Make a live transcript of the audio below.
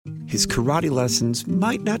his karate lessons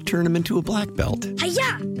might not turn him into a black belt.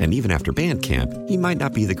 Hi-ya! And even after band camp, he might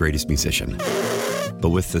not be the greatest musician.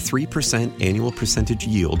 But with the 3% annual percentage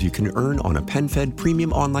yield you can earn on a PenFed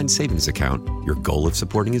premium online savings account, your goal of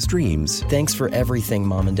supporting his dreams... Thanks for everything,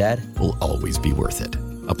 Mom and Dad. ...will always be worth it.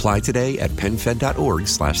 Apply today at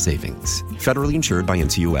PenFed.org/savings. Federally insured by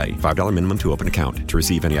NCUA. $5 minimum to open account. To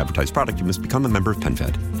receive any advertised product, you must become a member of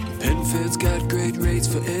PenFed. PenFed's got great rates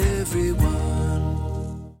for everyone.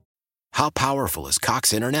 How powerful is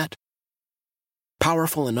Cox Internet?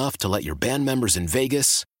 Powerful enough to let your band members in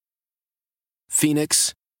Vegas,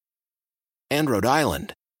 Phoenix, and Rhode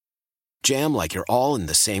Island jam like you're all in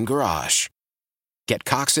the same garage. Get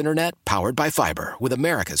Cox Internet powered by fiber with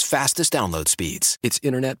America's fastest download speeds. It's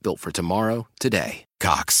internet built for tomorrow, today.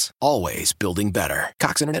 Cox, always building better.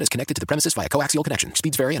 Cox Internet is connected to the premises via coaxial connection.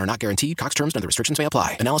 Speeds vary and are not guaranteed. Cox terms and other restrictions may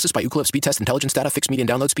apply. Analysis by Ookla Speed Test Intelligence Data. Fixed median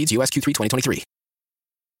download speeds. US Q3 2023.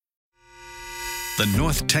 The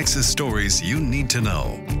North Texas stories you need to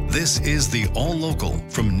know. This is the All Local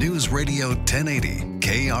from News Radio 1080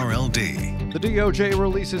 KRLD. The DOJ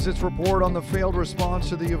releases its report on the failed response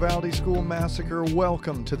to the Uvalde school massacre.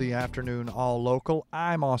 Welcome to the afternoon All Local.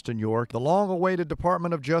 I'm Austin York. The long-awaited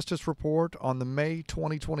Department of Justice report on the May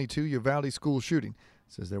 2022 Uvalde school shooting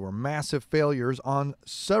says there were massive failures on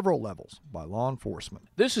several levels by law enforcement.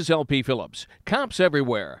 This is LP Phillips. Cops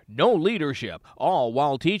everywhere, no leadership, all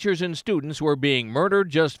while teachers and students were being murdered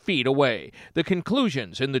just feet away. The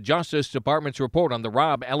conclusions in the Justice Department's report on the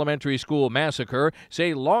Robb Elementary School massacre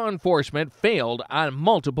say law enforcement failed on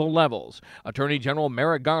multiple levels. Attorney General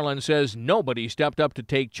Merrick Garland says nobody stepped up to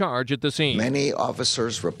take charge at the scene. Many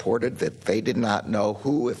officers reported that they did not know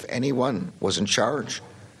who, if anyone, was in charge,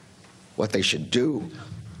 what they should do,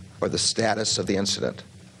 or the status of the incident.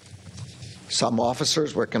 Some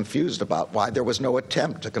officers were confused about why there was no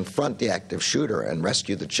attempt to confront the active shooter and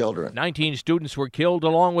rescue the children. 19 students were killed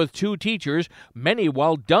along with 2 teachers, many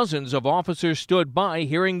while dozens of officers stood by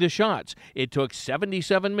hearing the shots. It took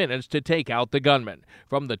 77 minutes to take out the gunman.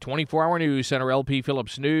 From the 24-hour News Center, LP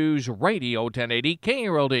Phillips News Radio 1080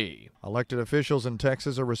 KRLD. Elected officials in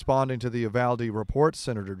Texas are responding to the Uvalde report.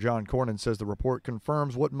 Senator John Cornyn says the report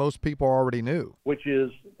confirms what most people already knew, which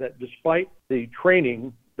is that despite the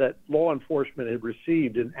training that law enforcement had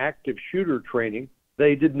received in active shooter training,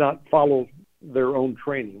 they did not follow their own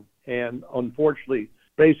training and unfortunately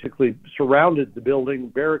basically surrounded the building,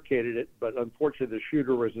 barricaded it, but unfortunately the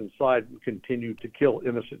shooter was inside and continued to kill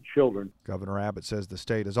innocent children. Governor Abbott says the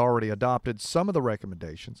state has already adopted some of the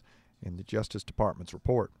recommendations in the Justice Department's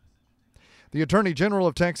report. The Attorney General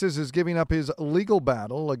of Texas is giving up his legal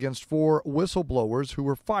battle against 4 whistleblowers who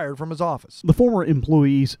were fired from his office. The former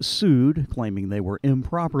employees sued, claiming they were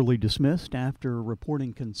improperly dismissed after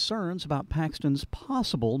reporting concerns about Paxton's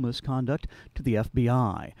possible misconduct to the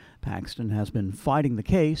FBI. Paxton has been fighting the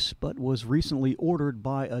case, but was recently ordered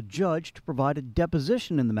by a judge to provide a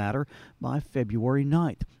deposition in the matter by February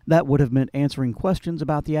 9th. That would have meant answering questions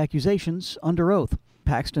about the accusations under oath.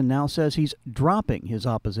 Paxton now says he's dropping his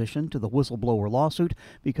opposition to the whistleblower lawsuit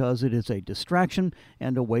because it is a distraction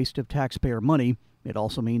and a waste of taxpayer money. It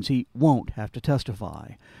also means he won't have to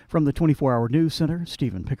testify. From the 24-hour News Center,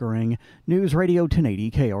 Stephen Pickering, News Radio 1080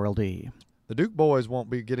 KRLD. The Duke boys won't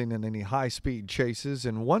be getting in any high-speed chases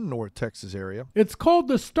in one North Texas area. It's called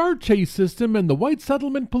the Star Chase system, and the White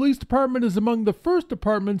Settlement Police Department is among the first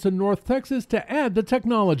departments in North Texas to add the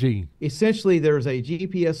technology. Essentially, there's a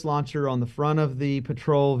GPS launcher on the front of the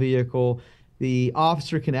patrol vehicle. The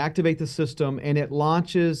officer can activate the system, and it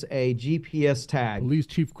launches a GPS tag. Police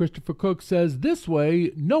Chief Christopher Cook says this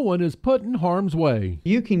way, no one is put in harm's way.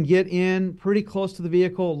 You can get in pretty close to the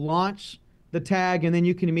vehicle, launch the tag, and then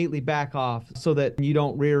you can immediately back off so that you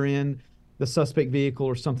don't rear end the suspect vehicle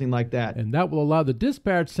or something like that. And that will allow the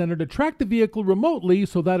dispatch center to track the vehicle remotely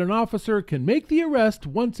so that an officer can make the arrest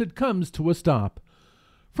once it comes to a stop.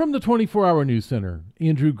 From the 24-hour News Center,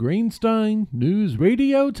 Andrew Greenstein, News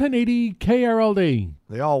Radio 1080 KRLD.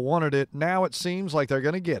 They all wanted it. Now it seems like they're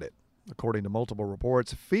going to get it. According to multiple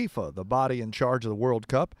reports, FIFA, the body in charge of the World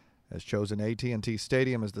Cup, has chosen AT&T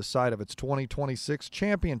Stadium as the site of its 2026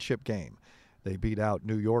 championship game. They beat out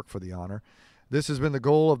New York for the honor. This has been the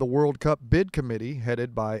goal of the World Cup bid committee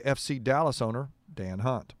headed by FC Dallas owner Dan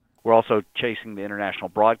Hunt. We're also chasing the International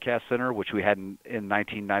Broadcast Center, which we had in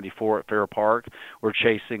 1994 at Fair Park. We're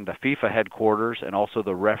chasing the FIFA headquarters and also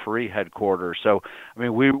the referee headquarters. So, I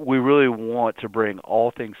mean, we really want to bring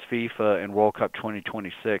all things FIFA and World Cup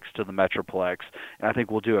 2026 to the Metroplex, and I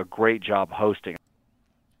think we'll do a great job hosting.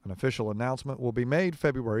 An official announcement will be made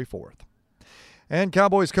February 4th. And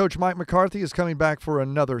Cowboys coach Mike McCarthy is coming back for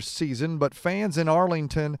another season, but fans in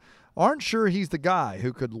Arlington aren't sure he's the guy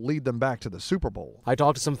who could lead them back to the Super Bowl. I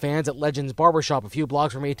talked to some fans at Legends Barbershop a few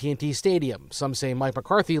blocks from AT&T Stadium. Some say Mike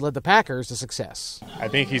McCarthy led the Packers to success. I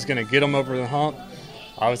think he's going to get them over the hump.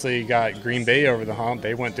 Obviously, you got Green Bay over the hump.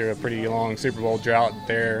 They went through a pretty long Super Bowl drought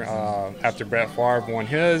there after Brett Favre won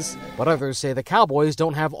his. But others say the Cowboys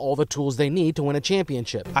don't have all the tools they need to win a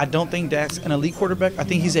championship. I don't think Dak's an elite quarterback. I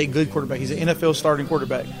think he's a good quarterback. He's an NFL starting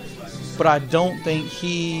quarterback. But I don't think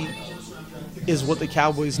he is what the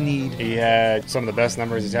Cowboys need. He had some of the best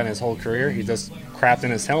numbers he's had in his whole career. He just crapped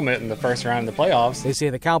in his helmet in the first round of the playoffs. They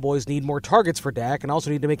say the Cowboys need more targets for Dak and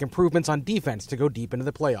also need to make improvements on defense to go deep into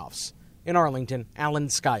the playoffs. In Arlington, Alan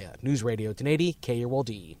Skaya, News Radio 1080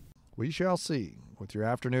 KRLD. We shall see. With your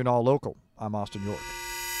afternoon All Local, I'm Austin York.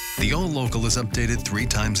 The All Local is updated 3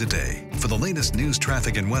 times a day. For the latest news,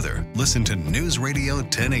 traffic, and weather, listen to News Radio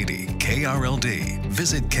 1080 KRLD.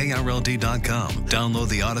 Visit KRLD.com, download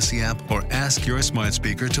the Odyssey app, or ask your smart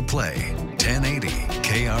speaker to play 1080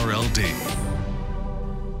 KRLD.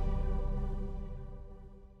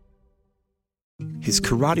 His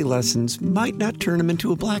karate lessons might not turn him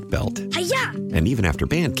into a black belt. Hi-ya! And even after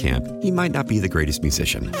band camp, he might not be the greatest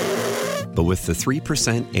musician. But with the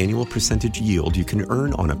 3% annual percentage yield you can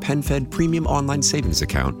earn on a PenFed premium online savings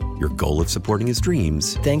account, your goal of supporting his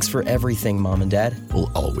dreams... Thanks for everything, Mom and Dad.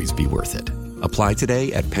 ...will always be worth it. Apply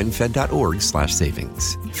today at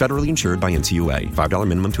PenFed.org/savings. Federally insured by NCUA. $5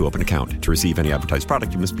 minimum to open account. To receive any advertised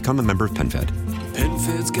product, you must become a member of PenFed.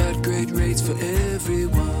 PenFed's got great rates for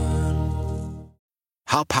everyone.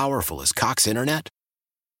 How powerful is Cox Internet?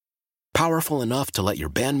 Powerful enough to let your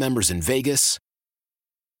band members in Vegas,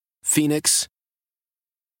 Phoenix,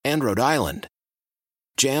 and Rhode Island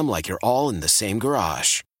jam like you're all in the same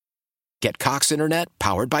garage. Get Cox Internet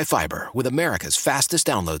powered by fiber with America's fastest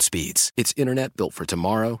download speeds. It's internet built for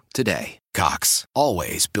tomorrow, today. Cox,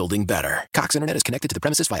 always building better. Cox Internet is connected to the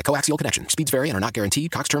premises via coaxial connection. Speeds vary and are not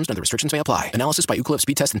guaranteed. Cox terms and other restrictions may apply. Analysis by Ookla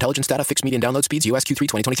Speed Test Intelligence Data. Fixed median download speeds. US Q3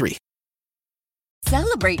 2023.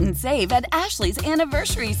 Celebrate and save at Ashley's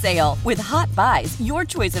Anniversary Sale. With Hot Buys, your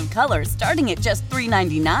choice of colors starting at just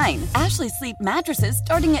 $3.99. Ashley Sleep mattresses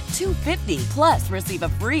starting at $2.50. Plus, receive a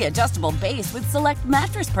free adjustable base with select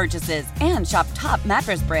mattress purchases. And shop top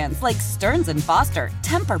mattress brands like Stearns & Foster,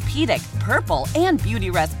 Tempur-Pedic, Purple, and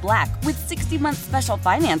Beautyrest Black with 60-month special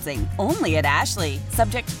financing. Only at Ashley.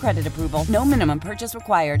 Subject to credit approval. No minimum purchase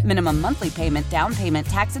required. Minimum monthly payment, down payment,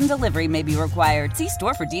 tax, and delivery may be required. See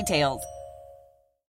store for details.